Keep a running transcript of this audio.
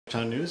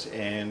Town News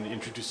and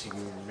introducing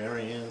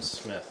Mary Ann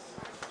Smith.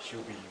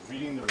 She'll be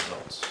reading the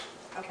results.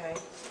 Okay.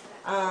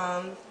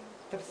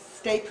 The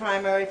state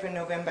primary for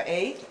November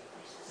 8th.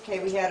 Okay,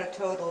 we had a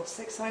total of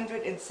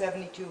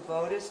 672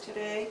 voters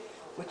today,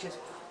 which is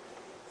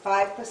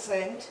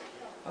 5%.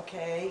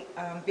 Okay.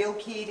 Bill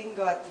Keating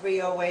got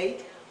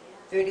 308,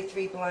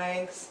 33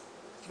 blanks,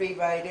 3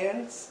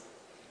 write-ins.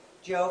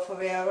 Joe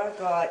Ferreira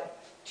got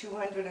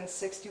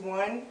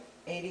 261,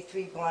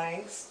 83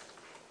 blanks.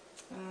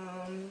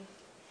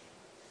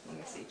 Let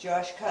me see,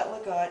 Josh Cutler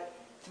got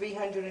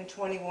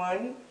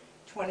 321,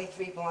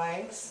 23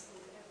 blanks.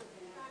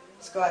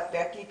 Scott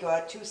Becky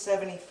got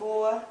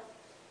 274,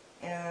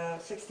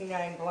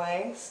 69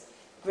 blanks.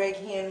 Greg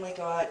Hanley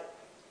got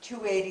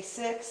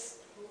 286.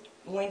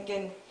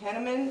 Lincoln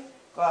Henneman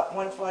got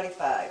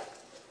 145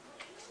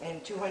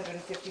 and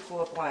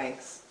 254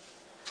 blanks.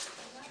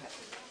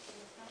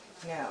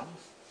 Now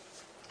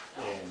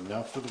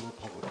For the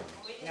Republicans.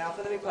 Now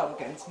for the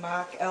Republicans.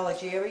 Mark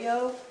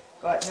Algerio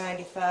got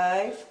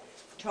 95.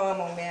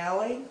 Tom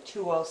O'Malley,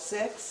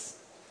 206.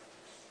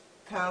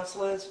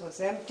 Councilors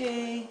was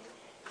empty.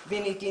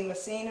 Vinnie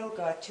DiMassino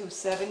got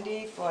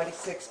 270,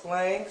 46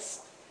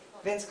 blanks.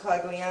 Vince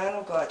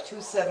Cogliano got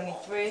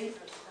 273,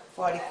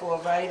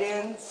 44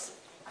 write-ins.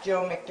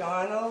 Joe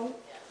McDonald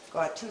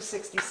got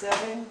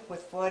 267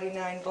 with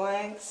 49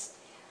 blanks.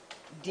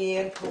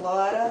 Daniel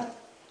Pilata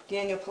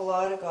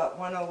got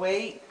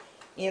 108.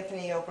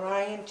 Anthony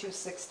O'Brien,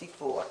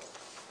 264.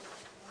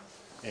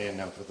 And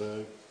now for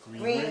the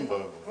Green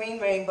Rainbow. Green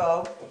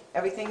Rainbow.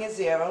 Everything is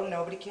 0.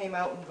 Nobody came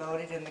out and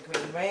voted in the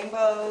Green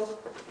Rainbow.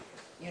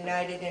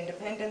 United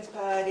Independence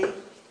Party.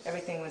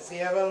 Everything was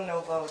 0. No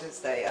voters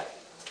there.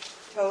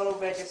 Total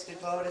registered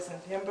voters in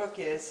Pembroke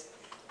is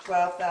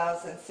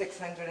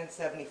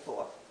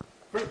 12,674.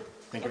 Great.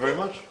 Thank you very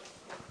much.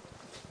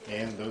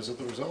 And those are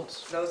the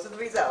results. Those are the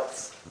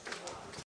results.